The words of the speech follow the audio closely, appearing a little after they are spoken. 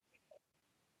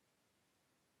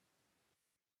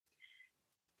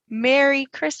Merry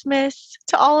Christmas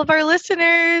to all of our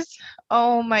listeners.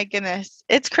 Oh my goodness.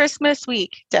 It's Christmas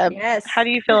week, Deb. How Yes. do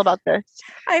you feel about this?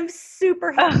 I'm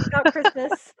super happy about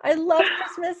Christmas. I love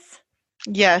Christmas.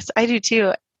 Yes, I do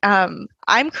too.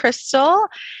 I'm Crystal,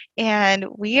 and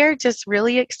we are just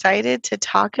really excited to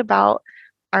talk about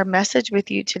our message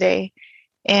with you today.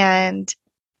 And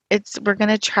we're going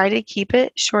to try to keep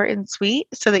it short and sweet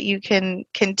so that you can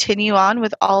continue on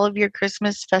with all of your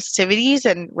Christmas festivities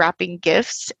and wrapping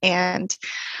gifts and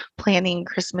planning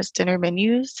Christmas dinner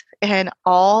menus and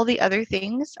all the other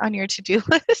things on your to-do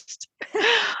list.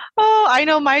 Oh, I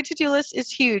know my to-do list is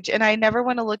huge and I never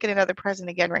want to look at another present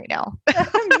again right now.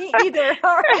 Me either.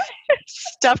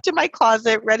 Stuffed in my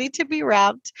closet, ready to be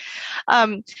wrapped.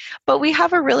 Um, but we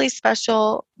have a really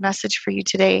special message for you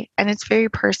today, and it's very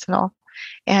personal.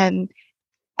 And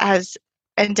as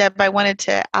and Deb, I wanted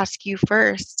to ask you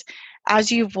first,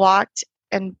 as you've walked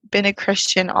and been a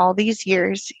Christian all these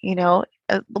years,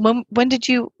 when did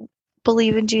you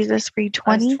believe in Jesus? Were you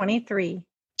I was 20? 23.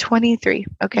 23.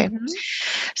 Okay. hmm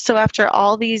So after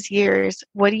all these years,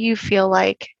 what do you feel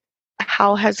like?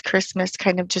 How has Christmas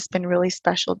kind of just been really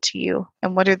special to you?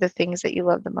 And what are the things that you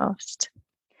love the most?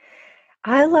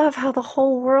 I love how the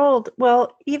whole world,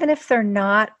 well, even if they're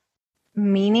not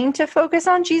meaning to focus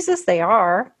on Jesus, they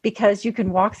are, because you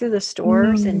can walk through the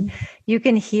stores and Mm, you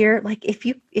can hear, like, if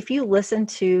you listen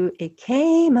to "It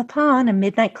came upon a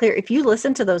midnight clear," if you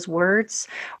listen to those words,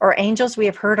 or "Angels we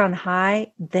have heard on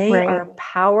high," they right. are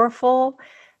powerful,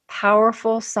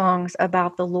 powerful songs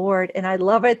about the Lord. And I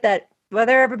love it that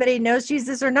whether everybody knows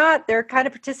Jesus or not, they're kind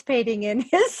of participating in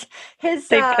his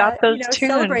They've got those tunes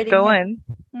celebrating him. going.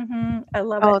 I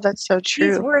love it. Oh, that's so He's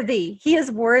true. worthy. He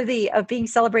is worthy of being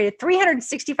celebrated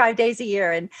 365 days a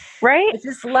year. And Right? I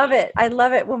just love it. I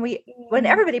love it when Mm,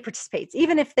 everybody participates,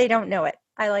 even if they don't know it.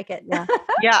 I like it. yeah.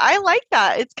 Yeah, I like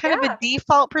that. It's kind of a Yeah,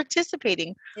 default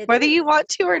participating, it whether you is. want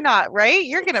to or not, right?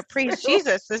 You're going to It's praise true.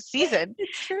 Jesus this season.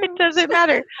 It's It true. doesn't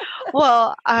matter.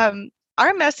 Well,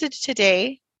 our message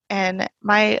today, and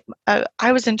I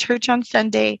was in church on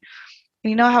Sunday.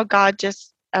 You know how God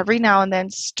just every now and then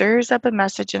stirs up a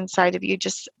message inside of you,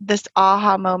 just this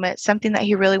aha moment, something that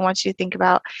He really wants you to think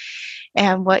about.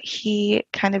 And what He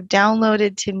kind of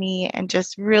downloaded to me and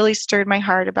just really stirred my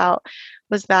heart about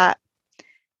was that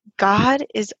God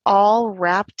is all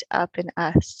wrapped up in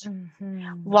us.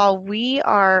 hmm While we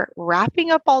are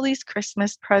wrapping up all these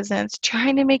Christmas presents,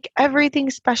 trying to make everything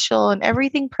special and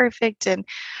everything perfect, and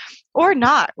or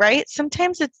not, right?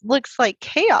 Sometimes it looks like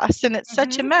chaos and it's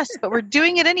such a hmm mess, but we're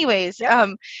doing it anyways. Yep.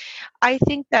 I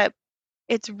think that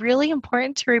it's really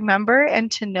important to remember and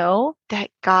to know that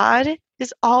God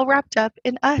is all wrapped up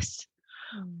in us.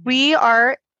 Mm. We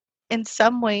are, in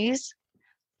some ways,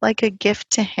 like a gift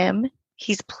to Him.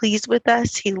 He's pleased with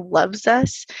us. He loves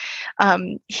us.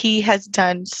 He has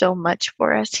done so much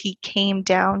for us. He came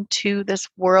down to this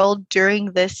world during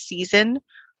this season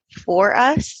for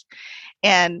us.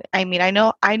 And I mean, I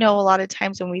know a lot of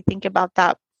times when we think about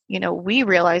that, we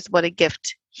realize what a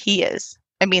gift He is.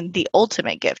 I mean, the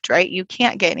ultimate gift, right? You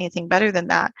can't get anything better than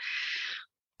that.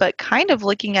 But kind of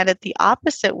looking at it the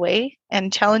opposite way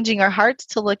and challenging our hearts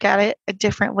to look at it a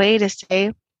different way, to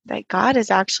say that God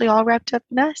is actually all wrapped up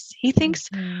in us. He thinks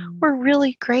Mhm. we're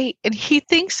really great, and He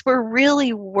thinks we're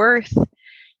really worth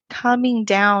coming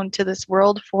down to this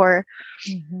world for,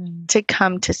 Mhm. to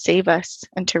come to save us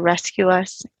and to rescue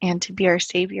us and to be our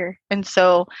savior. And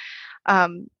so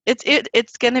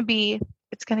it's gonna be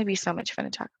so much fun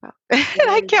to talk about. And It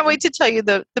I is. can't wait to tell you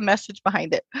the message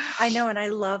behind it. I know, and I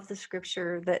love the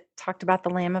scripture that talked about the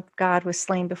Lamb of God was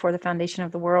slain before the foundation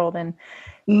of the world. And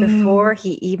Mm. before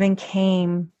he even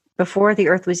came, before the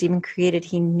earth was even created,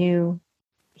 he knew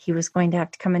he was going to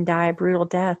have to come and die a brutal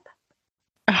death.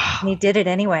 And he did it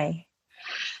anyway.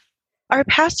 Our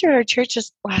pastor at our church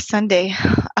just last Sunday,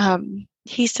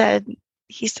 he said,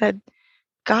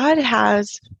 God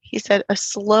has, he said, a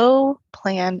slow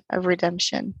plan of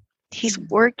redemption. He's Mm.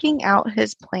 working out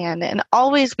his plan. And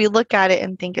always we look at it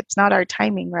and think it's not our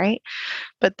timing, right?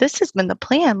 But this has been the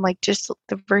plan, like just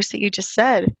the verse that you just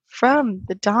said, from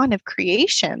the dawn of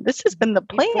creation. This has been the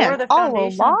Before plan the all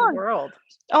foundation of the along. world.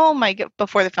 Oh my God,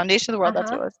 before the foundation of the world,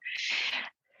 that's what Uh-huh. it was.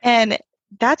 And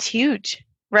that's huge,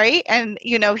 right? And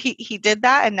he did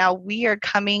that, and now we are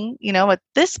coming, at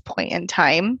this point in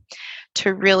time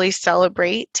to really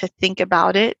celebrate, to think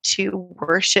about it, to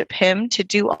worship him, to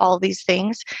do all these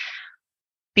things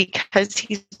because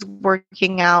he's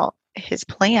working out his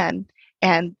plan,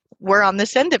 and we're on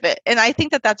this end of it. And I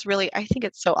think that that's really, I think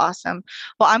it's so awesome.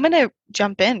 Well, I'm going to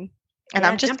jump in And Yeah,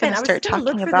 I'm just jump in. going to I was start going to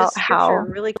look talking for this about scripture how,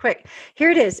 really quick. Here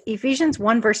it is, Ephesians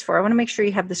 1, verse 4. I want to make sure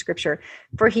you have the scripture.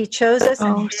 For he chose us in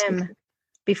oh, him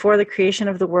before the creation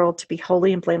of the world to be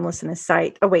holy and blameless in his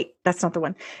sight. Oh, wait, that's not the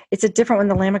one. It's a different one.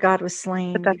 The Lamb of God was but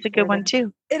slain that's a good before one the...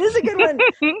 too. It is a good one.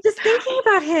 Just thinking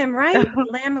about him, right?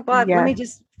 Lamb of God. Let Yeah. me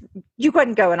just... You go ahead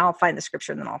and go, and I'll find the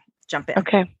scripture, and then I'll jump in.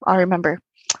 Okay, I'll remember.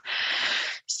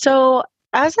 So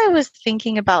as I was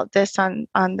thinking about this on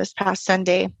this past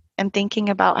Sunday and thinking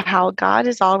about how God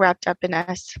is all wrapped up in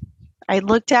us, I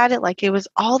looked at it like it was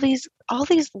all these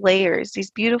layers, these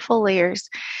beautiful layers.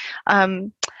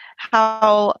 Um,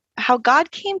 how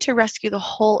God came to rescue the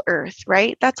whole earth,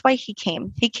 right? That's why he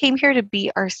came. He came here to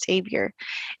be our savior.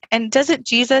 And doesn't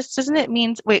it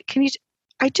mean, wait, can you,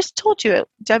 I just told you it.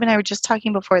 Deb and I were just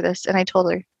talking before this, and I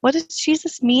told her, what does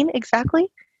Jesus mean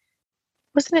exactly?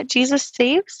 Wasn't it Jesus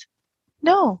saves?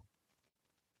 No.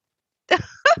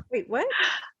 Wait, what?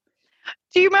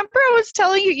 Do you remember I was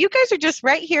telling you? You guys are just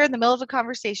right here in the middle of a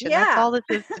conversation. That's Yeah. all this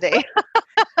is today.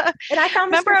 And I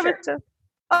found the Remember I was. scripture.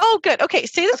 Oh, good. Okay,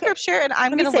 say the Okay, scripture, and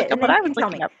I'm let me going to say look it, up and what then I you was can tell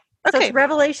looking me. up. So it's Okay.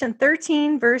 Revelation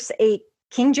 13, verse 8,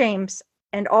 King James.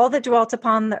 And all that dwelt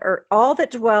upon the earth, all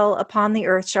that dwell upon the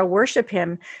earth shall worship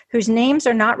him, whose names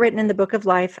are not written in the book of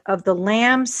life of the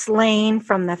Lamb slain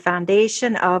from the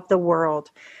foundation of the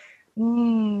world.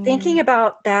 Thinking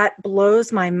about that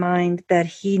blows my mind that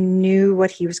he knew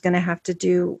what he was going to have to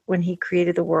do when he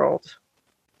created the world.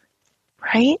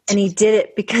 Right? And he did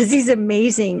it because he's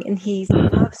amazing and he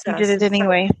loves He us. did it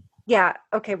anyway. Yeah.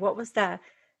 Okay. What was that?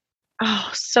 Oh,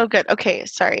 so good. Okay,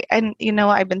 sorry. And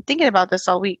I've been thinking about this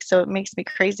all week, so it makes me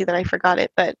crazy that I forgot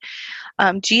it. But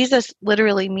Jesus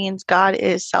literally means God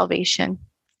is salvation.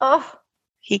 Oh,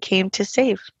 He came to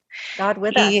save. God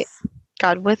with us.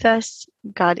 God with us.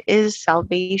 God is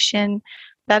salvation.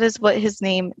 That is what his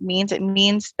name means. It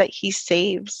means that he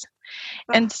saves.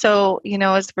 And so,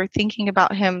 as we're thinking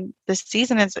about him this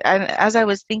season, as I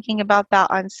was thinking about that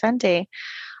on Sunday,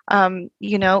 and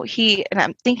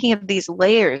I'm thinking of these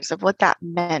layers of what that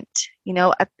meant,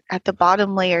 at the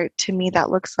bottom layer, to me, that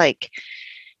looks like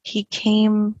he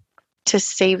came to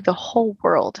save the whole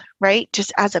world, right?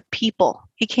 Just as a people.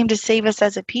 He came to save us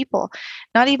as a people,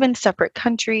 not even separate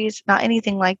countries, not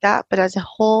anything like that, but as a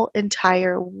whole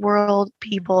entire world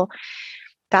people.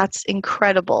 That's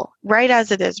incredible, right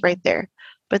as it is right there.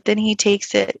 But then he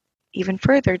takes it even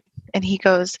further and he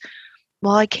goes,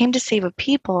 well, I came to save a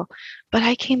people, but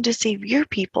I came to save your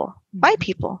people, my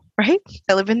people, right?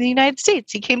 I live in the United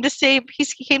States. He came to save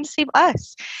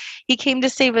us. He came to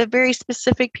save a very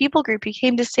specific people group. He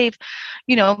came to save,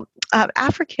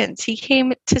 Africans. He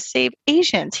came to save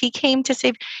Asians. He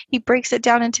breaks it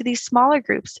down into these smaller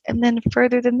groups. And then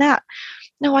further than that,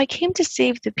 no, I came to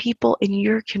save the people in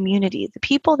your community, the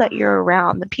people that you're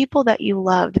around, the people that you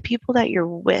love, the people that you're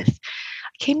with.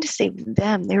 I came to save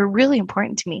them. They were really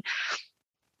important to me.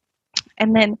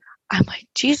 And then I'm like,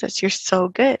 Jesus, you're so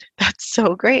good. That's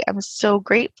so great. I'm so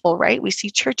grateful, right? We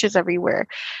see churches everywhere,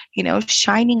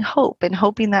 shining hope and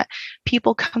hoping that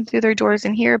people come through their doors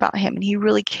and hear about him. And he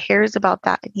really cares about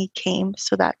that. And he came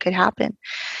so that could happen.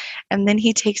 And then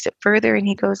he takes it further and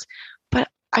he goes, but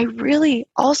I really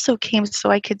also came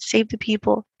so I could save the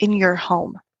people in your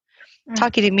home.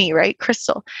 Talking to me, right,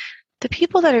 Crystal? The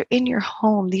people that are in your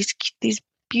home, these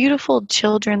beautiful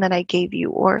children that I gave you,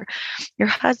 or your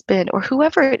husband, or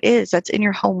whoever it is that's in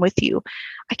your home with you.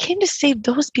 I came to save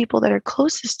those people that are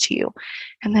closest to you.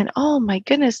 And then, oh my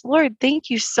goodness, Lord, thank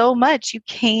you so much. You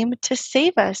came to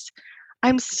save us.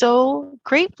 I'm so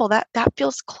grateful that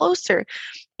feels closer.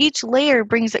 Each layer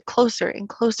brings it closer and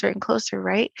closer and closer,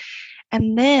 right?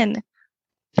 And then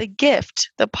the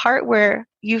gift, the part where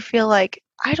you feel like,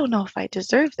 I don't know if I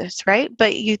deserve this, right?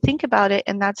 But you think about it,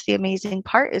 and that's the amazing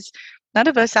part, is none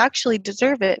of us actually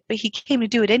deserve it, but he came to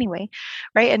do it anyway,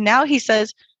 right? And now he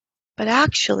says, but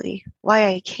actually, why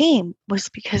I came was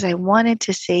because I wanted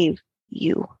to save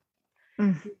you.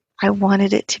 I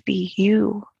wanted it to be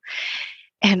you.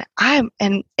 And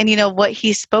and what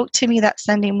he spoke to me that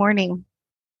Sunday morning,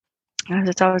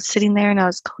 as I was sitting there and I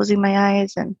was closing my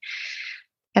eyes and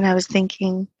I was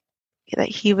thinking that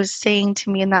he was saying to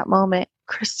me in that moment,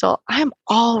 Crystal, I'm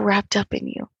all wrapped up in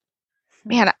you.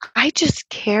 Man, I just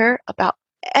care about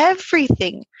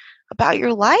everything about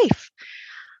your life.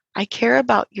 I care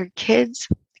about your kids.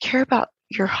 I care about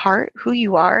your heart, who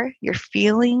you are, your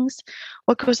feelings,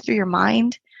 what goes through your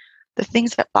mind, the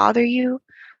things that bother you,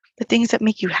 the things that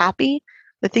make you happy,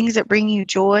 the things that bring you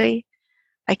joy.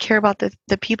 I care about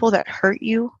the people that hurt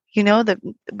you,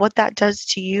 what that does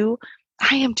to you.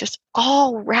 I am just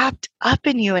all wrapped up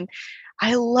in you. And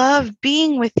I love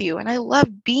being with you. And I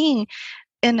love being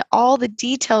in all the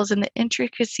details and the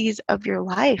intricacies of your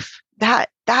life. That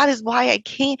is why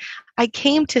I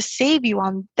came to save you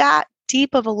on that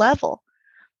deep of a level.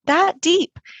 That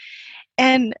deep.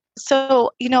 And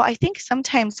so, I think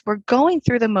sometimes we're going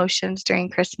through the motions during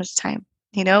Christmas time.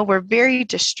 We're very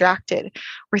distracted.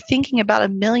 We're thinking about a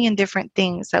million different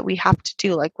things that we have to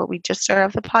do, like what we just started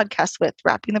off the podcast with,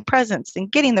 wrapping the presents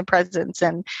and getting the presents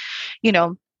and,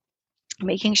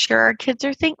 making sure our kids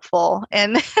are thankful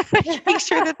and making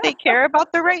sure that they care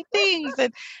about the right things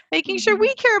and making sure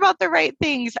we care about the right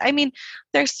things. I mean,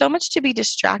 there's so much to be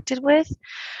distracted with.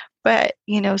 But,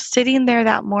 sitting there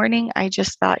that morning, I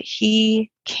just thought he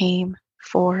came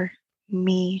for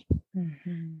me.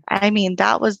 Mm-hmm. I mean,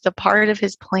 that was the part of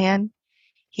his plan.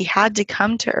 He had to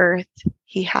come to earth.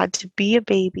 He had to be a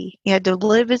baby. He had to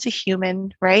live as a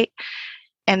human, right?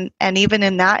 And even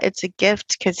in that, it's a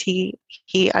gift because he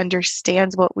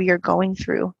understands what we are going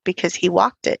through because he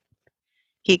walked it.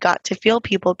 He got to feel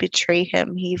people betray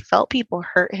him. He felt people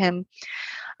hurt him.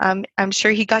 I'm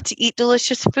sure he got to eat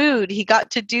delicious food. He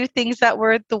got to do things that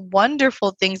were the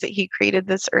wonderful things that he created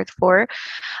this earth for,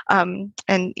 and,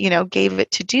 gave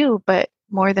it to do. But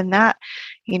more than that,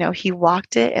 he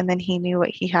walked it, and then he knew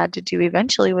what he had to do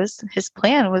eventually. His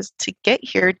plan was to get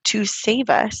here to save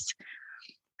us.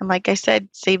 And like I said,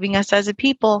 saving us as a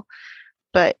people,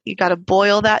 but you got to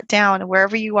boil that down.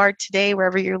 Wherever you are today,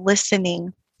 wherever you're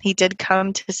listening, he did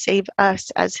come to save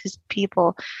us as his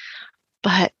people.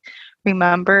 But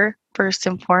remember, first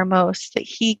and foremost, that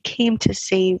he came to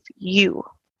save you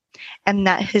and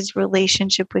that his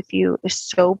relationship with you is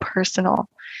so personal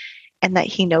and that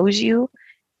he knows you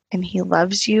and he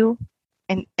loves you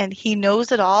and he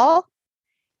knows it all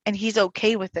and he's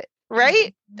okay with it,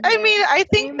 right? I mean, I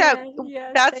think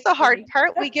that's the hard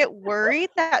part. We get worried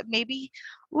that maybe,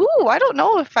 I don't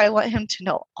know if I want him to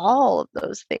know all of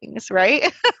those things,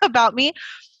 right, about me.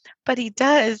 But he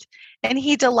does, and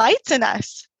he delights in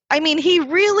us. I mean, he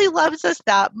really loves us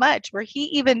that much where he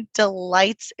even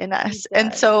delights in us.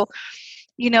 And so,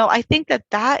 I think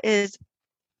that is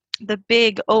the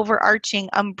big overarching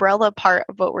umbrella part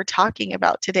of what we're talking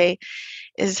about today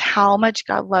is how much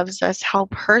God loves us, how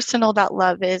personal that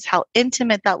love is, how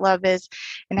intimate that love is,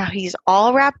 and how he's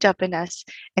all wrapped up in us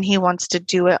and he wants to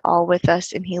do it all with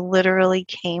us. And he literally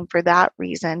came for that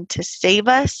reason, to save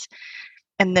us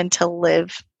and then to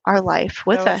live our life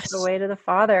with us. The way to the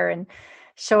Father and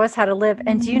show us how to live.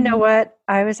 And do you know what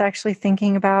I was actually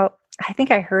thinking about? I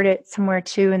think I heard it somewhere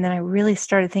too. And then I really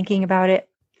started thinking about it.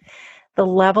 The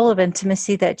level of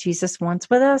intimacy that Jesus wants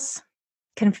with us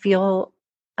can feel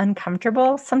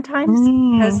uncomfortable sometimes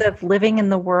because of living in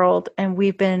the world and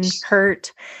we've been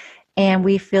hurt and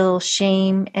we feel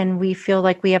shame and we feel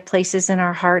like we have places in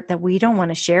our heart that we don't want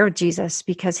to share with Jesus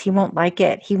because he won't like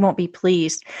it. He won't be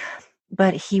pleased.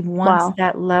 But he wants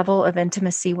that level of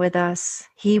intimacy with us.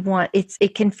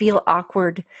 It can feel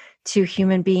awkward to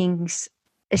human beings,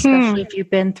 especially if you've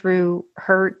been through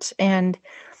hurt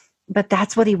but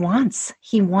that's what he wants.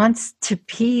 He wants to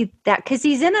be that because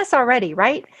he's in us already,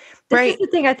 right? This is the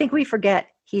thing I think we forget.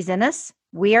 He's in us.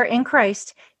 We are in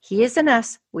Christ. He is in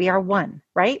us. We are one,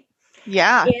 right?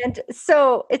 Yeah. And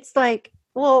so it's like,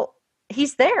 well,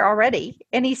 he's there already.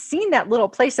 And he's seen that little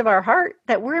place of our heart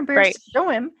that we're embarrassed to show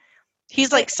him.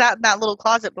 He's like sat in that little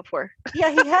closet before.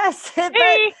 Yeah, he has.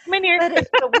 Hey, I'm in here.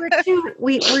 But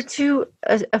we're too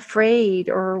afraid,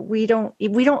 or we don't. You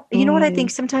know what I think?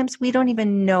 Sometimes we don't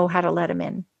even know how to let him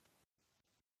in,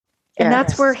 and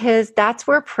that's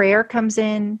where prayer comes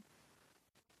in,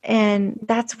 and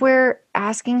that's where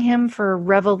asking him for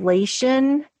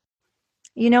revelation.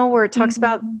 Where it talks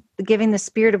about giving the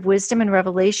spirit of wisdom and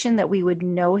revelation that we would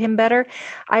know him better.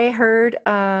 I heard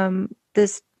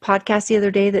this podcast the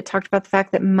other day that talked about the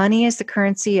fact that money is the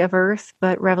currency of earth,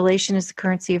 but revelation is the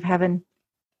currency of heaven.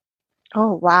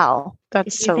 Oh, wow.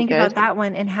 That's so good. Think about that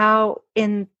one and how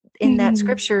in that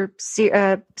scripture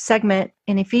segment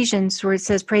in Ephesians where it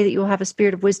says, pray that you will have a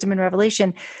spirit of wisdom and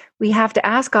revelation. We have to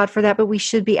ask God for that, but we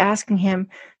should be asking him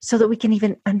so that we can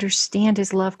even understand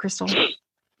his love, Crystal.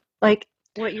 Like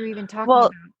what you're even talking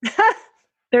about.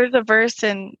 There's a verse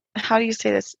in, how do you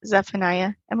say this?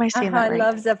 Zephaniah. Am I saying that right? I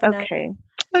love Zephaniah.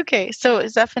 Okay. So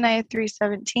Zephaniah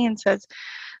 3:17 says,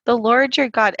 the Lord your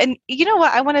God. And you know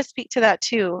what? I want to speak to that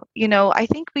too. I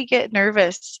think we get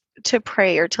nervous to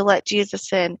pray or to let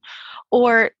Jesus in,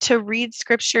 or to read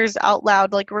scriptures out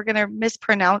loud, like we're going to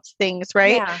mispronounce things,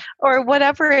 right? Yeah. Or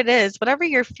whatever it is, whatever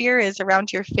your fear is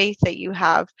around your faith that you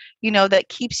have, that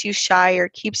keeps you shy or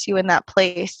keeps you in that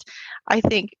place. I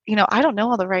think, I don't know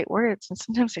all the right words, and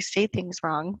sometimes I say things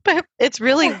wrong, but it's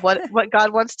really what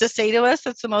God wants to say to us.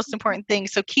 That's the most important thing.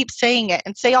 So keep saying it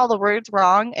and say all the words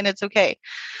wrong, and it's okay.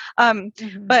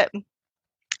 But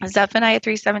Zephaniah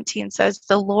 3:17 says,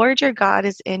 "The Lord your God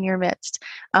is in your midst,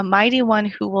 a mighty one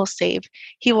who will save.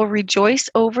 He will rejoice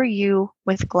over you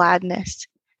with gladness.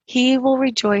 He will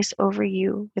rejoice over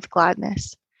you with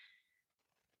gladness."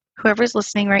 Whoever's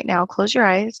listening right now, close your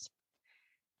eyes.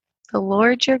 The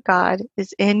Lord your God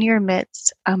is in your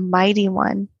midst, a mighty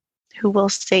one who will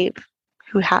save,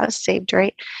 who has saved,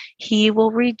 right? He will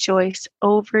rejoice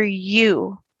over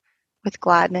you with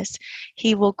gladness.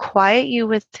 He will quiet you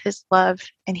with his love,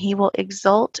 and he will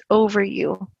exult over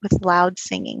you with loud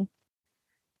singing.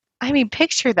 I mean,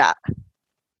 picture that.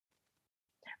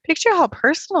 Picture how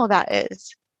personal that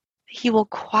is. He will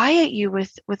quiet you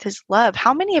with his love.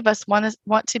 How many of us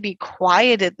want to be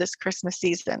quieted this Christmas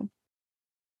season?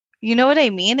 You know what I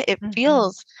mean? It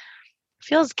feels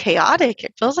chaotic.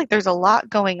 It feels like there's a lot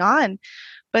going on,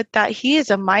 but that he is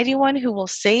a mighty one who will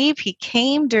save. He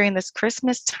came during this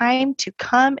Christmas time to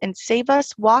come and save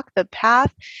us, walk the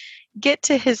path, get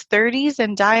to his 30s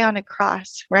and die on a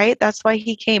cross, right? That's why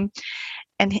he came.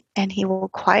 And he will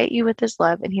quiet you with his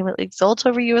love, and he will exult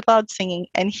over you with loud singing,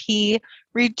 and he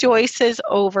rejoices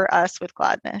over us with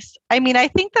gladness. I mean, I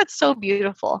think that's so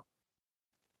beautiful.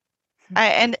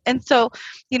 And so,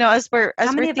 as we're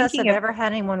how many of us have ever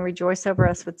had anyone rejoice over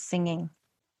us with singing?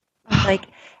 Like,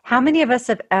 how many of us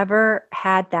have ever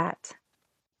had that?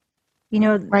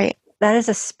 Right. That is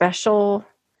a special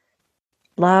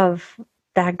love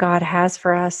that God has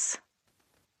for us,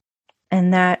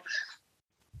 and that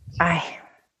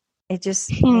it just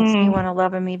makes me want to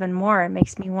love him even more. It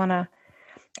makes me want to.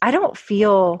 I don't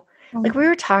feel like we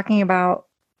were talking about,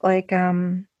 like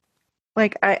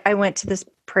I went to this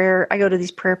prayer. I go to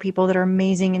these prayer people that are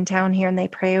amazing in town here, and they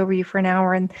pray over you for an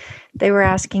hour. And they were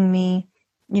asking me,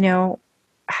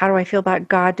 how do I feel about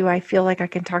God? Do I feel like I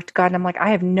can talk to God? And I'm like,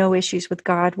 I have no issues with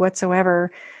God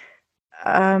whatsoever.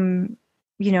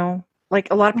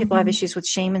 Like a lot of people have issues with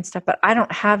shame and stuff, but I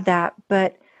don't have that.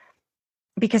 But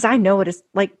because I know it is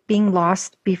like being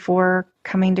lost before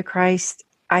coming to Christ,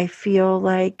 I feel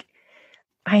like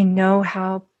I know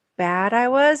how bad I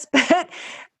was, but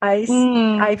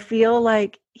I feel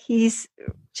like he's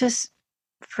just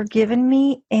forgiven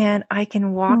me, and I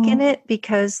can walk in it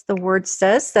because the word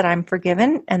says that I'm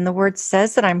forgiven, and the word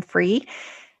says that I'm free.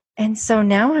 And so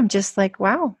now I'm just like,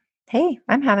 wow, hey,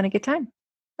 I'm having a good time.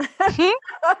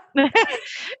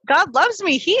 God loves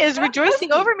me. He is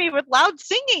rejoicing over me with loud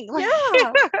singing.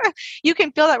 Yeah. You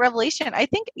can feel that revelation. I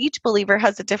think each believer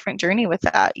has a different journey with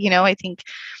that. I think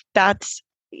that's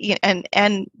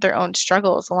and their own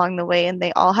struggles along the way, and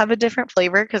they all have a different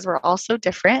flavor because we're all so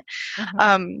different.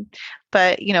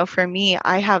 But for me,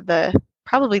 I have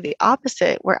probably the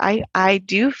opposite, where I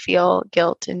do feel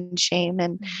guilt and shame,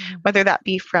 and whether that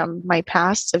be from my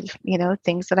past of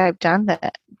things that I've done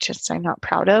that just I'm not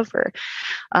proud of, or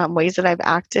ways that I've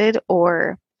acted,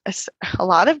 or a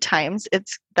lot of times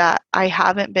it's that I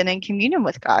haven't been in communion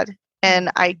with God, and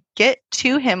I get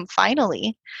to him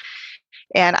finally,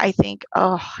 and I think,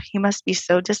 oh, he must be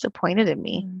so disappointed in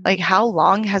me. Like, how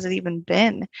long has it even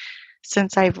been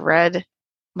since I've read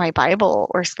my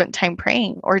Bible or spent time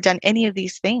praying or done any of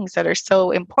these things that are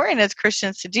so important as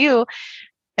Christians to do?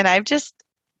 And I've just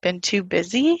been too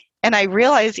busy. And I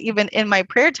realize even in my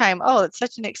prayer time, oh, it's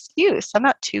such an excuse. I'm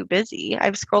not too busy.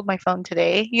 I've scrolled my phone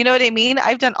today. You know what I mean?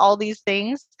 I've done all these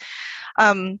things.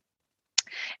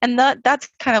 And that's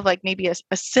kind of like maybe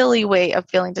a silly way of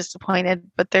feeling disappointed,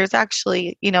 but there's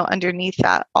actually, underneath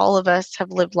that, all of us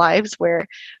have lived lives where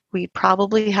we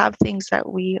probably have things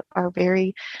that we are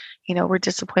very, we're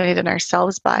disappointed in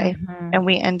ourselves by, and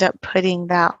we end up putting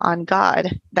that on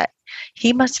God, that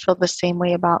he must feel the same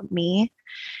way about me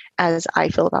as I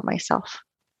feel about myself.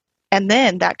 And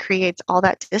then that creates all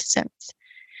that distance.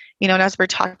 And as we're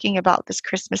talking about this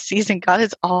Christmas season, God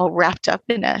is all wrapped up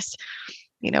in us.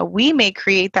 We may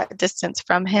create that distance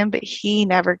from him, but he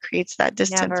never creates that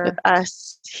distance with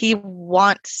us. He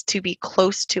wants to be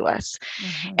close to us.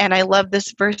 And I love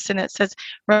this verse, and it says,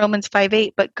 Romans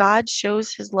 5:8, but God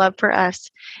shows his love for us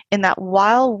in that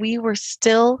while we were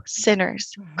still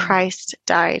sinners, Christ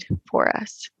died for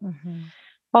us.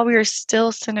 While we are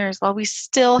still sinners, while we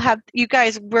still have, you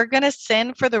guys, we're going to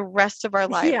sin for the rest of our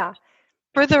life. Yeah.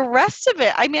 for the rest of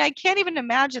it. I mean, I can't even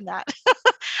imagine that.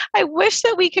 I wish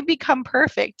that we could become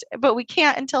perfect, but we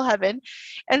can't until heaven.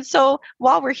 And so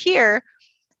while we're here,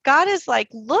 God is like,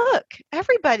 look,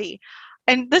 everybody.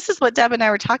 And this is what Deb and I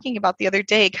were talking about the other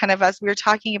day, kind of as we were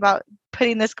talking about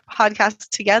putting this podcast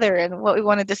together and what we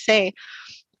wanted to say.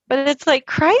 But it's like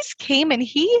Christ came and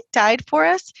he died for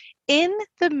us in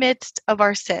the midst of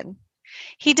our sin.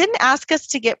 He didn't ask us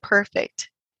to get perfect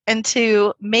and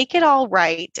to make it all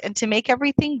right and to make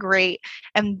everything great.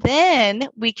 And then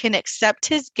we can accept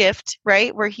his gift,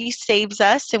 right? Where he saves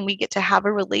us and we get to have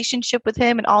a relationship with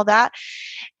him and all that.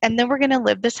 And then we're going to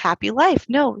live this happy life.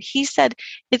 No, he said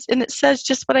and it says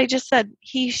just what I just said.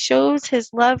 He shows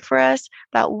his love for us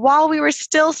that while we were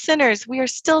still sinners, we are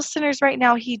still sinners right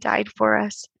now. He died for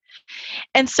us.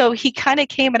 And so he kind of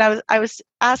came, and I was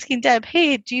asking Deb,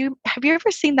 hey, have you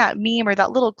ever seen that meme or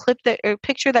that little clip or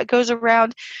picture that goes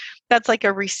around that's like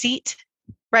a receipt,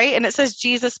 right? And it says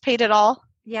Jesus paid it all.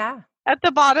 Yeah. At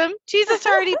the bottom, Jesus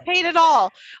already paid it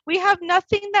all. We have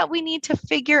nothing that we need to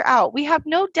figure out. We have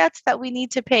no debts that we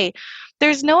need to pay.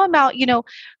 There's no amount,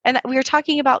 and we were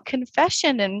talking about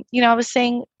confession, and, I was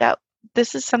saying that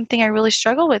this is something I really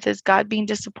struggle with, is God being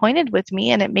disappointed with me,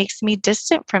 and it makes me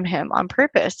distant from him on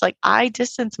purpose. Like I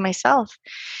distance myself.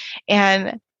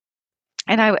 And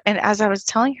as I was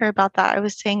telling her about that, I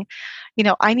was saying,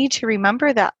 I need to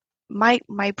remember that my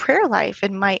prayer life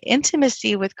and my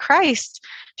intimacy with Christ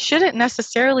shouldn't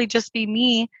necessarily just be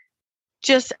me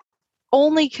just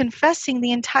only confessing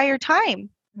the entire time,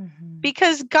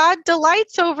 because God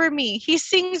delights over me. He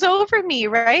sings over me,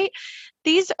 right?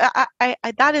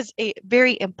 That is a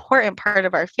very important part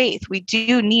of our faith. We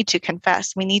do need to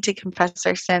confess. We need to confess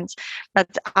our sins.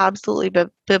 That's absolutely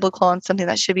biblical and something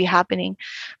that should be happening.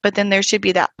 But then there should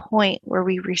be that point where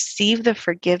we receive the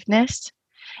forgiveness,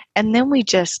 and then we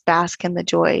just bask in the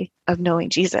joy of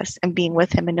knowing Jesus and being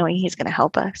with him and knowing he's going to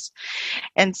help us.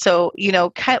 And so,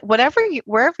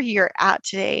 wherever you're at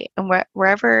today, and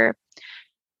wherever,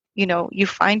 you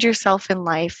find yourself in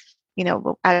life,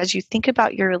 as you think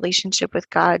about your relationship with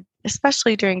God,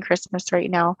 especially during Christmas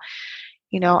right now,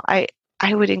 I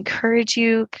would encourage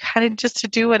you kind of just to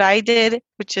do what I did,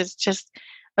 which is just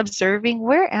observing,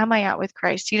 where am I at with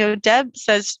Christ? Deb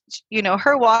says,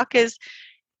 her walk is,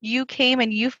 you came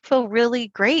and you feel really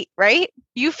great, right?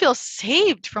 You feel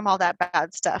saved from all that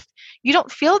bad stuff. You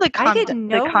don't feel the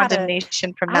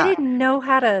condemnation from that. I didn't know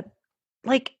how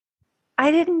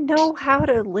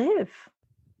to live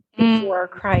before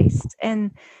Christ.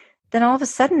 And then all of a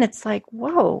sudden it's like,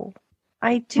 whoa,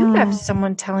 I do have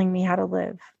someone telling me how to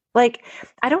live. Like,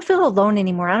 I don't feel alone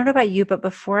anymore. I don't know about you, but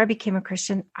before I became a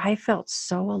Christian, I felt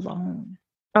so alone.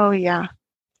 Oh, yeah.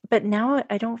 But now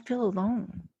I don't feel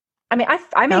alone. I mean,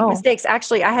 I make mistakes.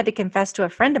 Actually, I had to confess to a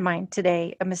friend of mine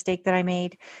today a mistake that I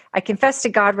made. I confessed to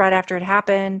God right after it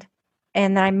happened,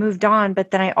 and then I moved on.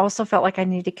 But then I also felt like I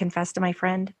needed to confess to my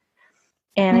friend.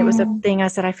 And it was a thing I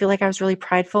said, I feel like I was really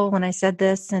prideful when I said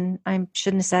this, and I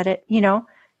shouldn't have said it, And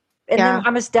then I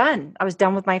was done. I was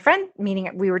done with my friend, meaning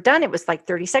we were done. It was like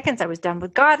 30 seconds. I was done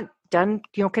with God, done,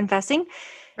 confessing.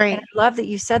 Right. And I love that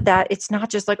you said that. It's not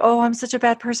just like, oh, I'm such a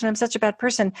bad person. I'm such a bad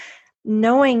person.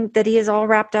 Knowing that he is all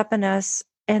wrapped up in us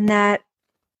and that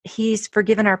he's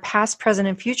forgiven our past, present,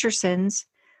 and future sins,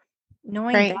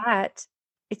 knowing that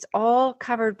it's all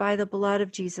covered by the blood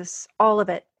of Jesus, all of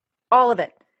it.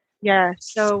 Yes.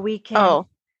 So we can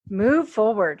move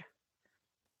forward.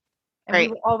 And we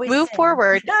will always move sin.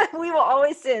 forward. We will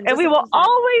always sin. And we will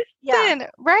always sin.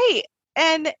 Right.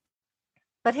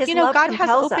 But his love God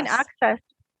has open access.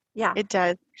 Yeah, it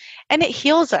does. And it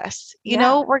heals us.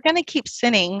 We're going to keep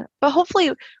sinning, but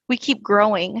hopefully we keep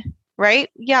growing, right?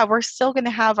 Yeah, we're still going to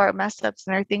have our mess ups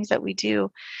and our things that we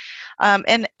do.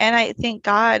 And I think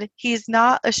God, he's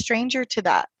not a stranger to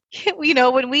that.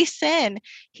 When we sin,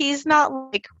 he's not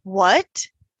like, what?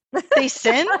 They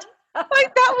sinned?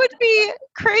 Like, that would be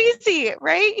crazy,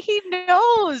 right? He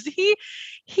knows.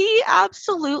 He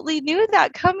absolutely knew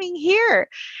that coming here.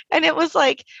 And it was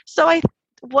like,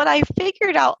 what I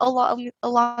figured out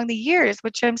along the years,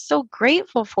 which I'm so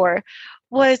grateful for,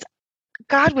 was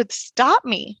God would stop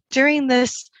me during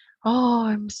this, oh,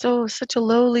 I'm such a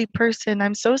lowly person.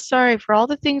 I'm so sorry for all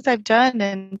the things I've done,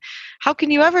 and how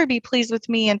can you ever be pleased with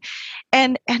me?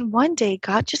 And one day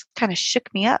God just kind of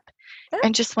shook me up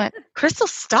and just went, Crystal,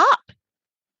 stop.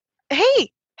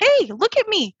 Hey, look at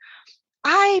me.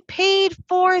 I paid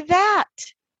for that.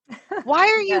 Why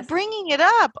are you bringing it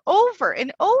up over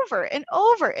and over and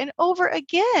over and over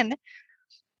again?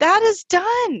 That is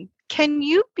done. Can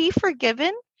you be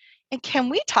forgiven? and can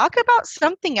we talk about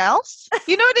something else?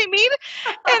 You know what I mean?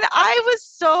 And I was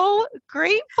so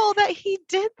grateful that he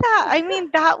did that. I mean,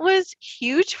 that was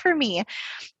huge for me.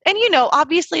 And,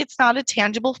 obviously it's not a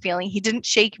tangible feeling. He didn't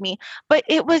shake me, but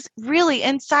it was really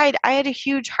inside. I had a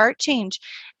huge heart change.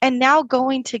 And now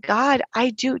going to God,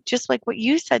 I do just like what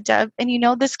you said, Deb. And,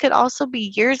 this could also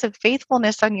be years of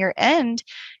faithfulness on your end,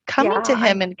 coming to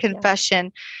him in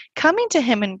confession, coming to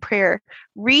him in prayer,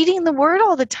 reading the word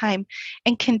all the time,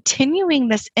 and continuing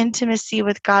this intimacy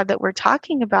with God that we're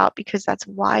talking about, because that's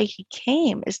why he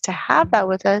came, is to have that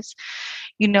with us.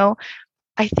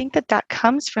 I think that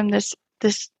comes from this,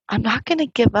 I'm not going to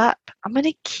give up. I'm going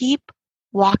to keep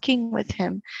walking with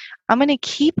him. I'm going to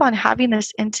keep on having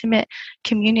this intimate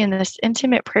communion, this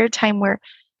intimate prayer time where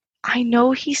I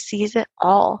know he sees it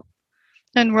all.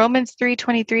 In Romans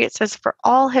 3:23, it says, "For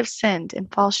all have sinned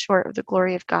and fall short of the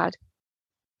glory of God."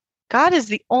 God is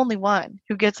the only one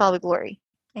who gets all the glory.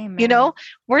 Amen.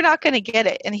 We're not going to get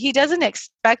it. And he doesn't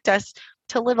expect us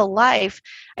to live a life.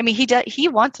 I mean, he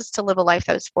wants us to live a life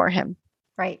that is for him.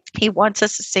 Right. He wants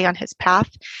us to stay on his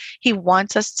path. He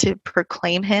wants us to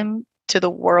proclaim him to the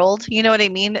world. You know what I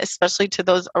mean? Especially to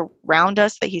those around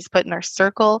us that he's put in our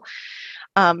circle.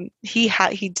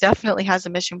 He definitely has a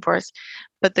mission for us,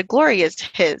 but the glory is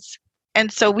his.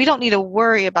 And so we don't need to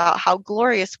worry about how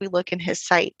glorious we look in his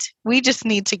sight. We just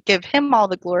need to give him all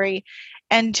the glory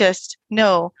and just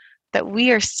know that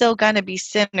we are still going to be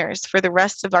sinners for the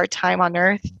rest of our time on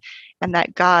earth, and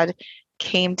that God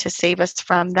came to save us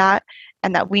from that,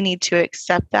 and that we need to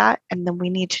accept that. And then we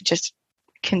need to just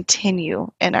continue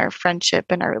in our friendship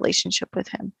and our relationship with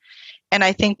him. And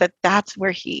I think that that's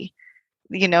where he,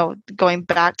 going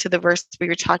back to the verse we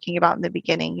were talking about in the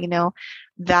beginning,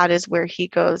 that is where he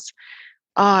goes,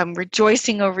 "Oh, I'm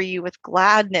rejoicing over you with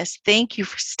gladness. Thank you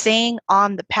for staying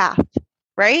on the path,"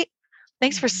 right?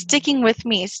 Thanks for sticking with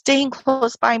me, staying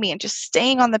close by me, and just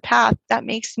staying on the path. That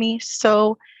makes me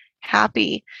so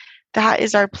happy. That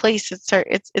is our place.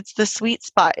 It's the sweet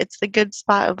spot. It's the good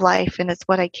spot of life, and it's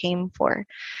what I came for.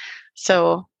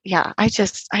 So yeah, I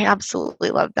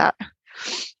absolutely love that.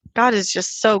 God is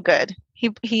just so good.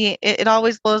 It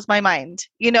always blows my mind.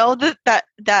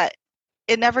 That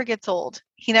it never gets old.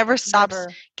 He never stops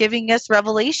giving us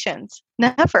revelations.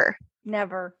 Never.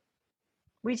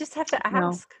 We just have to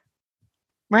ask.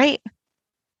 No. Right.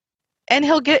 And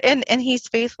he'll get and he's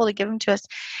faithful to give them to us.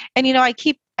 And I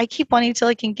keep wanting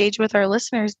to engage with our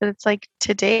listeners, but it's like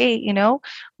today,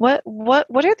 what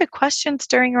are the questions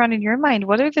stirring around in your mind?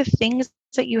 What are the things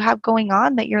that you have going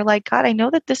on that you're like, God, I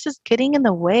know that this is getting in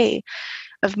the way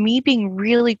of me being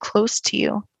really close to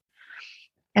you.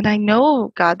 And I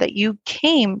know, God, that you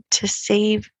came to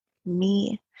save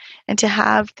me and to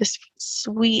have this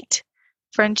sweet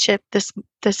friendship, this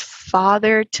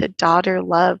father to daughter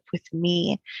love with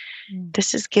me.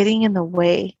 This is getting in the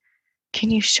way. Can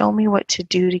you show me what to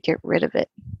do to get rid of it?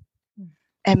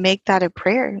 And make that a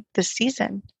prayer this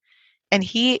season. And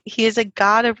he is a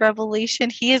God of revelation.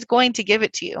 He is going to give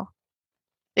it to you.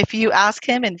 If you ask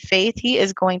him in faith, he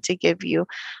is going to give you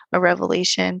a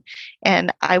revelation.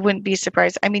 And I wouldn't be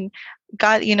surprised. I mean,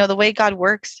 God, the way God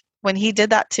works, when he did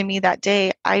that to me that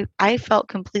day, I felt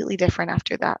completely different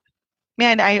after that.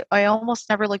 Man, I almost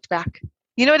never looked back.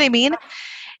 You know what I mean?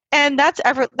 And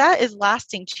that is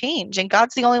lasting change. And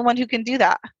God's the only one who can do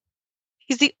that.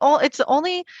 It's the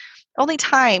only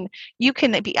time you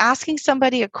can be asking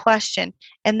somebody a question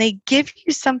and they give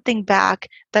you something back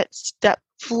that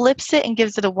flips it and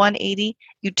gives it a 180.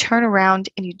 You turn around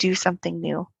and you do something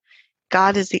new.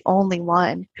 God is the only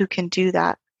one who can do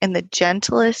that in the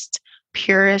gentlest,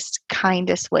 purest,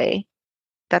 kindest way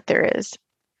that there is.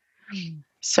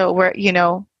 So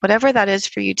whatever that is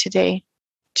for you today,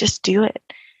 just do it.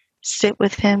 Sit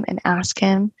with him and ask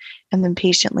him, and then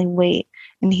patiently wait.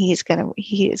 And he is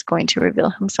going to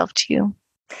reveal himself to you.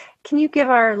 Can you give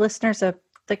our listeners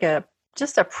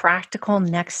just a practical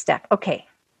next step? Okay.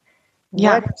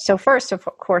 Yeah. So first, of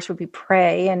course, would be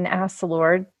pray and ask the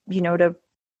Lord, to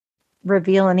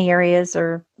reveal any areas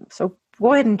so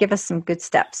go ahead and give us some good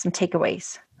steps, some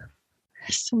takeaways.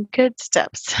 Some good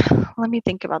steps. Let me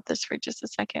think about this for just a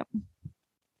second.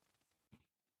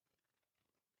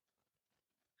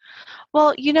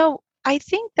 Well, I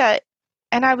think that,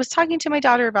 and I was talking to my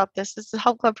daughter about this. This is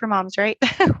Help Club for Moms, right?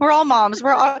 We're all moms.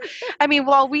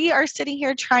 While we are sitting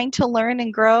here trying to learn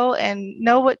and grow and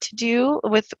know what to do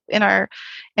in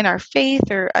our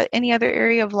faith or any other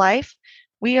area of life,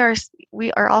 we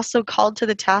are also called to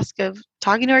the task of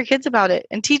talking to our kids about it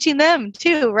and teaching them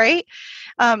too, right?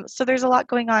 So there's a lot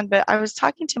going on. But I was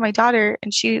talking to my daughter,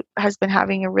 and she has been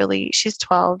having she's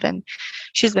 12, and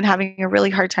she's been having a really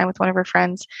hard time with one of her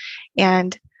friends.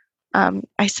 And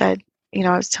I said,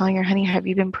 I was telling her, honey, have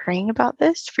you been praying about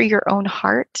this for your own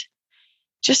heart?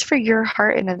 Just for your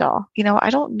heart in it all. I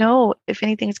don't know if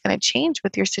anything's going to change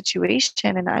with your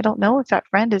situation. And I don't know if that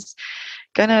friend is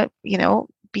going to,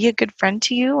 be a good friend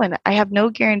to you. And I have no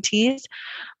guarantees,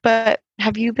 but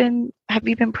have you been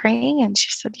praying? And she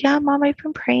said, yeah, Mom, I've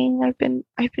been praying. I've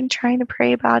been trying to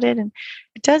pray about it. And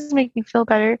it does make me feel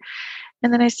better.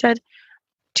 And then I said,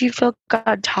 do you feel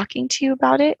God talking to you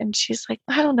about it? And she's like,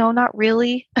 I don't know, not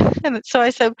really. And so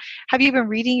I said, have you been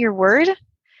reading your word?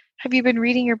 Have you been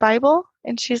reading your Bible?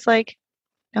 And she's like,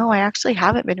 no, I actually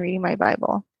haven't been reading my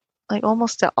Bible, like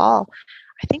almost at all.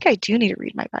 I think I do need to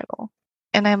read my Bible.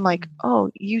 And I'm like, oh,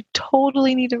 you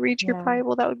totally need to read your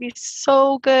Bible. That would be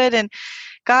so good. And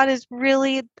God is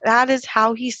really, that is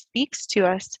how he speaks to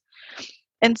us.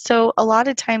 And so a lot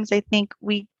of times I think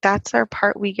that's our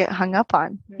part we get hung up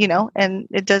on, and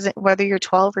it doesn't, whether you're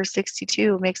 12 or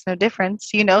 62, it makes no difference.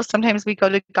 Sometimes we go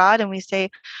to God and we say,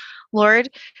 Lord,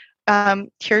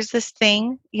 here's this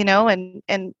thing,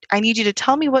 and I need you to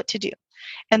tell me what to do.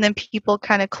 And then people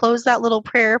kind of close that little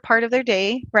prayer part of their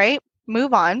day, right?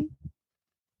 Move on.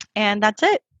 And that's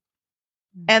it.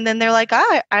 And then they're like,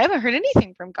 I haven't heard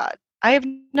anything from God. I have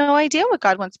no idea what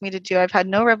God wants me to do. I've had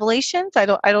no revelations. I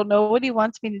don't know what he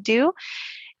wants me to do.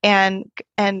 And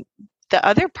the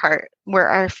other part where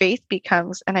our faith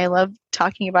becomes, and I love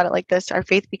talking about it like this, our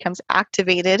faith becomes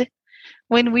activated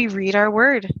when we read our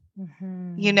word,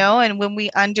 and when we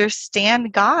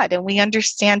understand God and we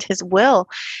understand his will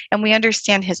and we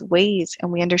understand his ways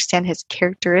and we understand his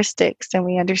characteristics and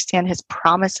we understand his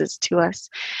promises to us.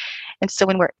 And so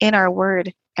when we're in our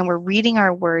word and we're reading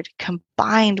our word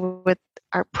combined with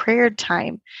our prayer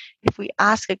time, if we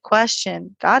ask a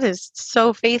question, God is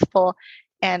so faithful.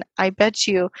 And I bet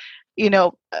you,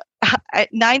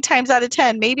 9 times out of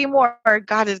 10, maybe more,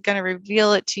 God is going to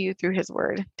reveal it to you through his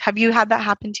word. Have you had that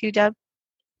happen to you, Deb?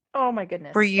 Oh my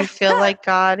goodness. Where you feel like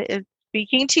God is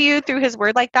speaking to you through his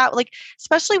word like that, like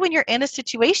especially when you're in a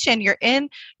situation, you're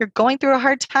going through a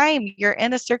hard time, you're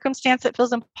in a circumstance that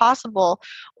feels impossible,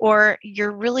 or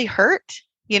you're really hurt,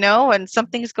 and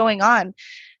something's going on.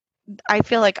 I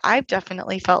feel like I've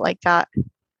definitely felt like that.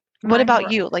 What about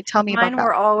you? Like, tell me about that. Mine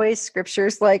were always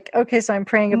scriptures like, okay, so I'm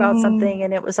praying about something,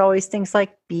 and it was always things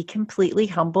like, be completely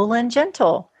humble and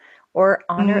gentle, or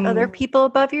honor other people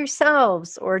above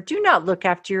yourselves, or do not look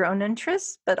after your own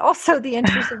interests, but also the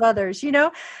interests of others.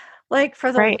 Like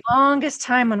for the longest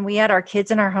time when we had our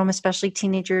kids in our home, especially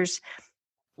teenagers,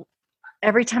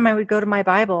 every time I would go to my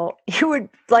Bible, it would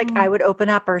I would open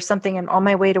up or something, and on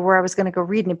my way to where I was going to go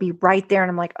read, and it'd be right there. And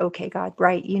I'm like, okay, God,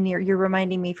 right. You're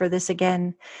reminding me for this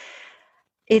again.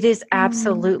 It is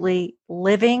absolutely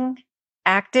living,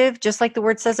 active, just like the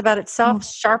word says about itself,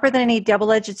 sharper than any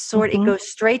double-edged sword. It goes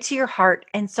straight to your heart.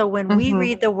 And so when we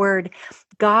read the word,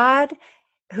 God,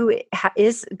 God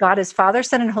is Father,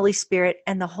 Son, and Holy Spirit,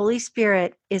 and the Holy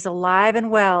Spirit is alive and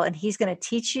well, and he's going to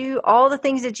teach you all the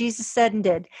things that Jesus said and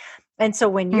did. And so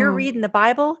when you're reading the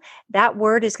Bible, that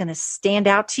word is going to stand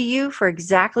out to you for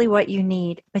exactly what you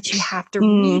need, but you have to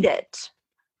read it.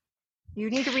 You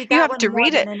need to read that one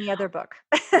more than any other book.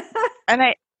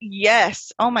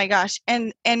 Yes. Oh my gosh.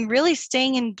 And really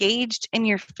staying engaged in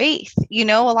your faith. A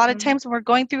lot of times when we're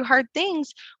going through hard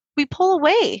things, we pull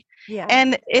away. Yeah.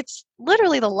 And it's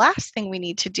literally the last thing we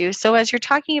need to do. So as you're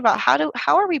talking about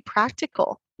how are we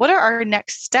practical? What are our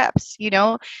next steps?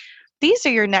 These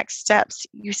are your next steps.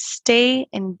 You stay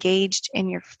engaged in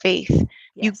your faith. Yes.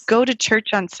 You go to church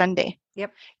on Sunday.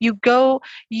 Yep.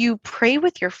 You pray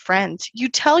with your friends. You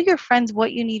tell your friends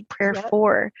what you need prayer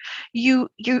for. You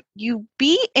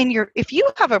be in if you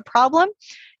have a problem,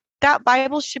 that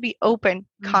Bible should be open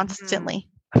constantly.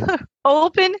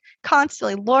 Open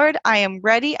constantly. Lord, I am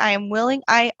ready. I am willing.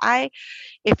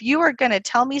 If you are going to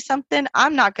tell me something,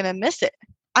 I'm not going to miss it.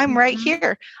 I'm right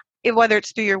here. Whether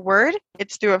it's through your word,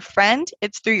 it's through a friend,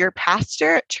 it's through your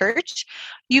pastor at church,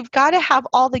 you've got to have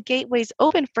all the gateways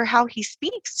open for how he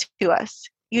speaks to us,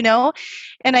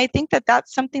 And I think that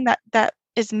that's something that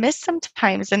is missed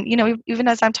sometimes. And, even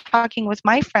as I'm talking with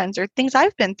my friends or things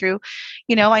I've been through,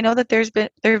 I know that there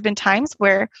have been times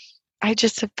where I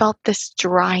just have felt this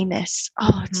dryness.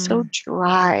 Oh, it's so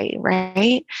dry,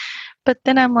 right? But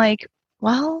then I'm like,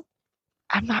 well,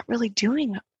 I'm not really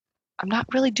doing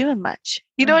much.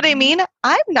 You know what I mean?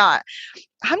 I'm not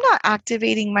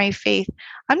activating my faith.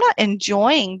 I'm not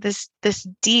enjoying this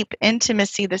deep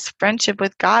intimacy, this friendship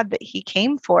with God that he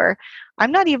came for.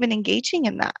 I'm not even engaging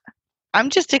in that. I'm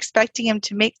just expecting him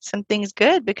to make some things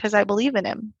good because I believe in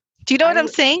him. Do you know what I'm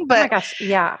saying? But oh my gosh,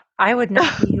 yeah. I would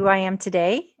not be who I am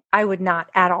today. I would not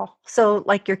at all. So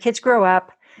like your kids grow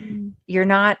up, you're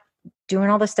not doing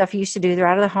all the stuff you used to do. They're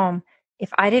out of the home.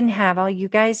 If I didn't have all you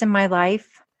guys in my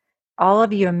life, all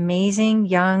of you amazing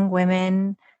young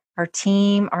women, our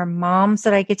team, our moms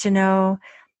that I get to know,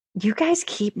 you guys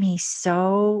keep me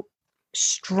so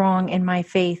strong in my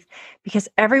faith, because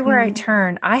everywhere I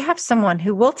turn, I have someone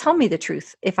who will tell me the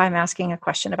truth if I'm asking a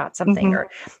question about something.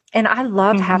 And I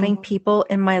love having people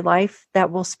in my life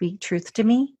that will speak truth to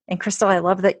me. And Crystal, I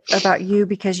love that about you,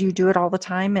 because you do it all the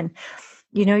time. And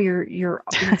you're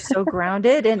so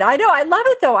grounded. And I know, I love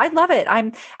it though. I love it. I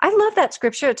love that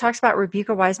scripture. It talks about rebuke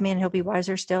a wise man, he'll be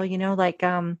wiser still, we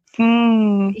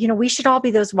should all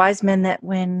be those wise men that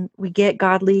when we get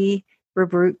godly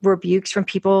rebukes from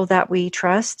people that we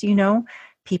trust,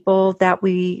 people that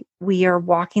we are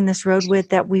walking this road with,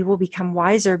 that we will become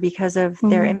wiser because of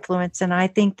their influence. And I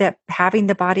think that having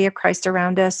the body of Christ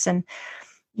around us and,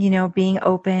 being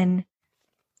open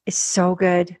is so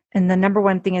good. And the number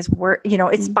one thing is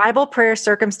it's Bible, prayer,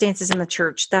 circumstances in the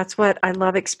church. That's what I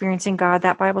love, experiencing God,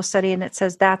 that Bible study. And it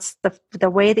says that's the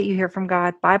way that you hear from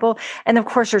God, Bible. And of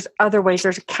course, there's other ways.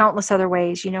 There's countless other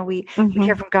ways. We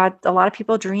hear from God. A lot of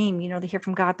people dream, they hear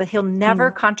from God, but he'll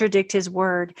never contradict his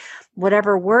word.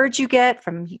 Whatever words you get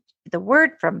from the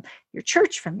word, from your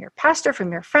church, from your pastor,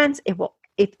 from your friends, if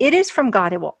it is from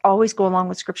God, it will always go along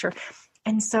with scripture.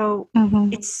 And so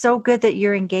it's so good that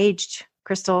you're engaged,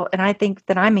 Crystal. And I think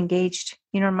that I'm engaged,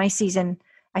 in my season.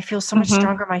 I feel so much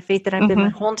stronger in my faith than I've been my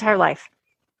whole entire life.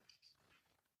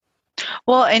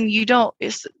 Well, and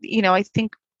I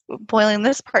think boiling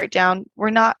this part down,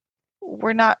 we're not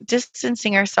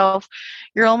distancing ourselves.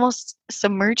 You're almost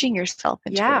submerging yourself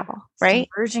into it all, right?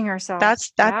 Submerging ourselves.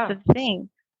 That's the thing.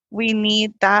 We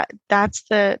need that. That's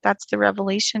the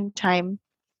revelation time.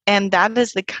 And that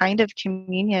is the kind of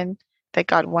communion that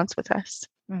God wants with us,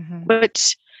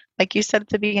 which, like you said at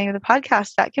the beginning of the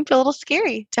podcast, that can feel a little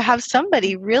scary to have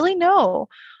somebody really know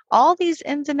all these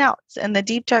ins and outs and the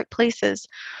deep, dark places.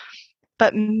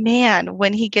 But man,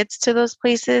 when he gets to those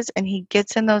places and he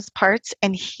gets in those parts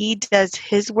and he does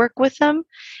his work with them,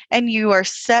 and you are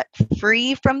set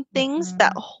free from things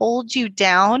that hold you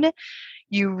down,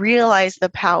 you realize the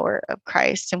power of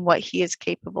Christ and what he is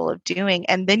capable of doing.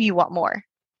 And then you want more,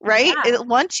 right?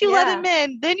 Once you let him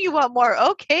in, then you want more.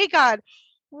 Okay, God.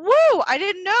 Woo! I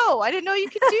didn't know you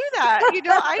could do that.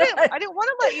 I didn't want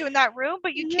to let you in that room,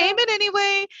 but you came in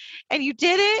anyway, and you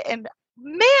did it. And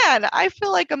man, I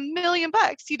feel like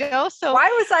 $1,000,000. So why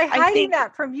was I hiding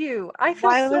that from you? I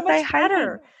feel so much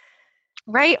better.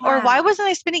 Right? Yeah. Or why wasn't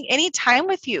I spending any time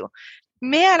with you?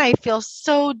 Man, I feel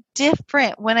so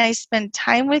different when I spend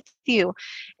time with you,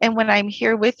 and when I'm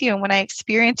here with you, and when I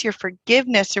experience your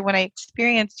forgiveness, or when I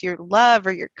experience your love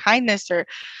or your kindness, or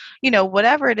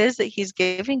whatever it is that he's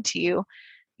giving to you.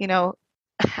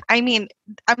 I mean,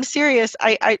 I'm serious.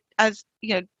 I as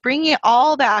bringing it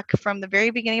all back from the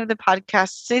very beginning of the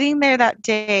podcast, sitting there that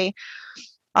day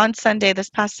on Sunday, this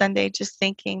past Sunday, just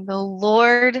thinking, the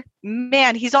Lord,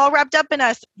 man, he's all wrapped up in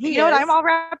us. You know what I'm all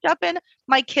wrapped up in?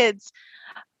 My kids.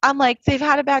 I'm like, they've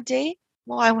had a bad day.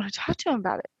 Well, I want to talk to them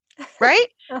about it. Right?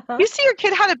 You see your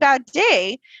kid had a bad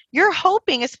day. You're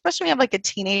hoping, especially when you have like a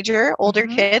teenager, older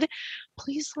kid,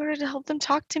 please, Lord, help them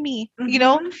talk to me.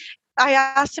 I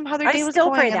asked them how their day was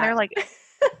going, and they're like,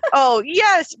 oh,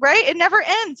 yes, right? It never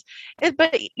ends.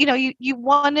 But, you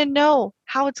want to know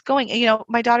how it's going. And,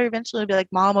 my daughter eventually will be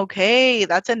like, Mom, okay,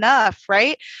 that's enough,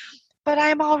 right? But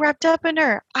I'm all wrapped up in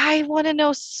her. I want to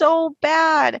know so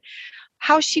bad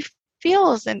how she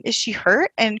feels, and is she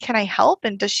hurt, and can I help,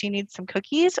 and does she need some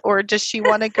cookies, or does she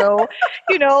want to go,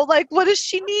 what does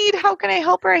she need? How can I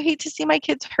help her? I hate to see my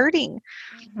kids hurting.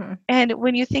 And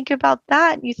when you think about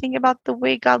that, and you think about the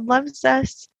way God loves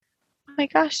us, oh my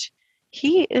gosh,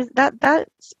 he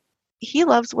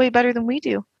loves way better than we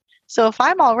do. So if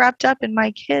I'm all wrapped up in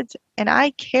my kids and I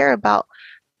care about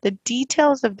the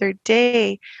details of their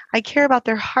day, I care about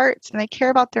their hearts, and I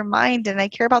care about their mind, and I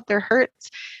care about their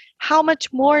hurts, how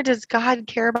much more does God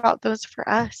care about those for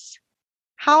us?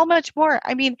 How much more?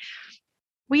 I mean,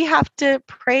 we have to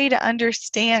pray to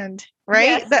understand,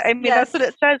 right? That's what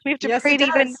it says. We have to pray to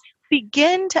even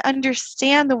begin to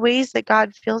understand the ways that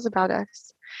God feels about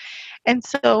us. And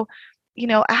so,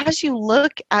 as you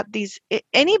look at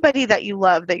anybody that you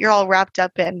love, that you're all wrapped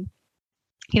up in,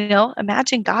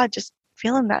 imagine God just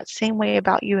feeling that same way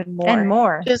about you and more. And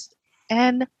more.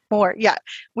 And more. Yeah.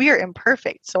 We are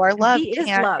imperfect. So our love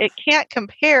can't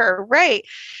compare. Right.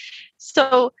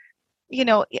 So,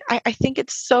 I think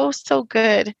it's so, so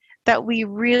good that we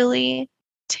really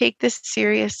take this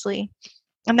seriously,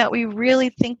 and that we really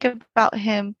think about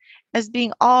him as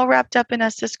being all wrapped up in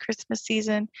us this Christmas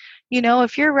season.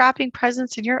 If you're wrapping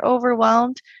presents and you're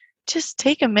overwhelmed, just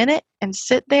take a minute and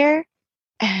sit there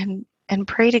and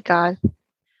pray to God,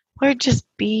 Lord, just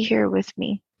be here with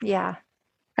me. Yeah.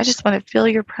 I just want to feel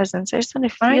your presence. I just want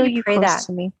to Why don't feel you you pray close that?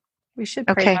 to me. We should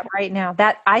pray Okay. that right now.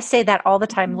 That I say that all the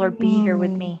time. Lord, be here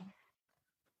with me.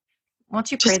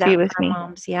 Won't you pray Just that be for with our me.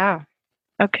 moms? Yeah.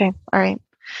 Okay. All right.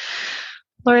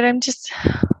 Lord, I'm just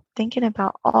thinking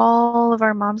about all of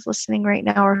our moms listening right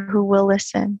now or who will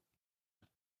listen.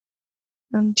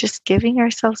 And just giving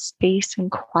ourselves space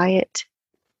and quiet.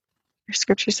 Your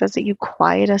scripture says that you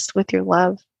quiet us with your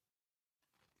love.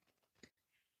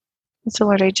 And so,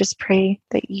 Lord, I just pray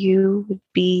that you would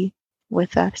be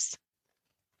with us.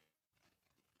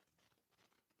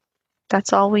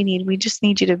 That's all we need. We just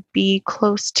need you to be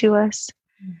close to us,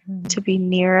 to be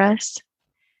near us,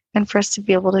 and for us to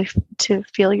be able to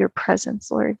feel your presence,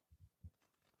 Lord.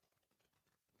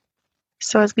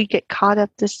 So as we get caught up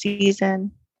this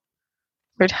season,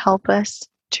 Lord, help us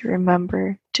to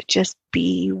remember to just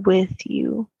be with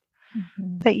you.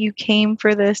 That you came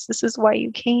for this. This is why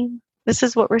you came. This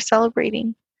is what we're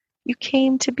celebrating. You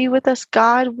came to be with us,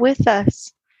 God with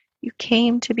us. You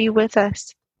came to be with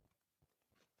us.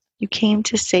 You came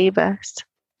to save us.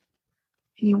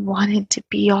 You wanted to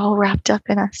be all wrapped up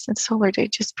in us. And so, Lord, I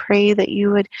just pray that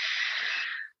you would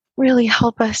really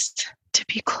help us to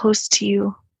be close to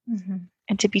you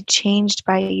and to be changed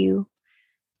by you.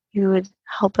 You would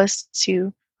help us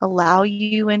to allow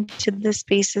you into the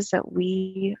spaces that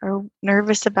we are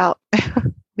nervous about.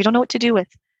 We don't know what to do with.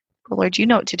 But Lord, you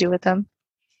know what to do with them.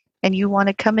 And you want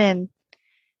to come in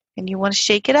and you want to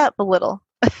shake it up a little.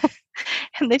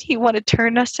 And then you want to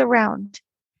turn us around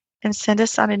and send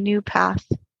us on a new path.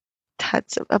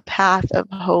 That's a path of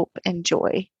hope and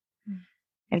joy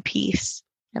and peace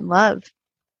and love,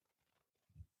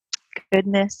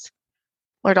 goodness.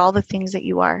 Lord, all the things that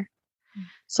you are.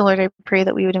 So, Lord, I pray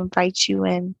that we would invite you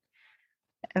in.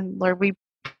 And Lord, we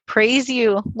praise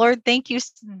you. Lord, thank you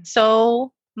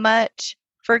so much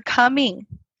for coming.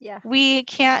 Yeah. We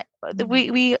cannot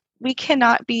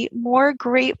be more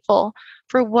grateful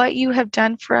for what you have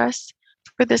done for us,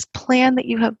 for this plan that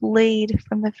you have laid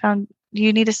from the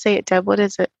You need to say it, Deb. What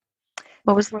is it?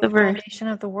 What was the verse? Foundation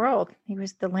of the world. He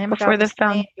was the Lamb of Before God the was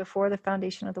slain before the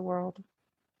foundation of the world.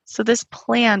 So this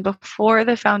plan before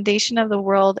the foundation of the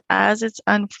world, as it's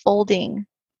unfolding,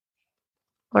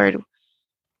 Lord,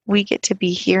 we get to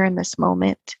be here in this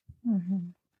moment.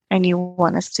 And you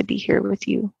want us to be here with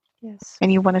you. Yes.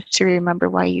 And you want us to remember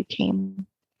why you came,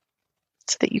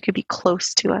 so that you could be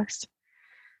close to us.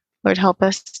 Lord, help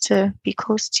us to be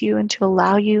close to you and to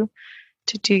allow you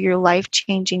to do your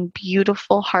life-changing,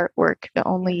 beautiful heart work that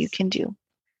only you can do.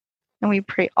 And we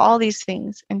pray all these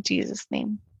things in Jesus'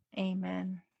 name.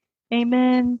 Amen.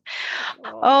 Amen.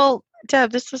 Oh,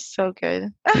 Deb, this was so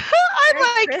good.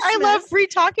 I love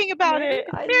re-talking about it.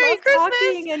 Merry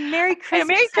Christmas. And Merry Christmas,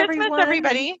 Merry Christmas, everyone.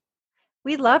 everybody.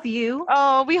 We love you.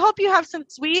 Oh, we hope you have some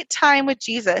sweet time with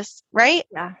Jesus, right?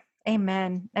 Yeah.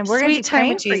 Amen. And we're going to be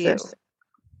praying for you.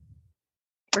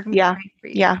 We're going to be praying for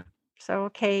you. Yeah. So,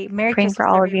 okay. Merry Praying Christmas, for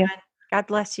all everyone. of you. God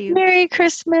bless you. Merry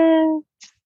Christmas.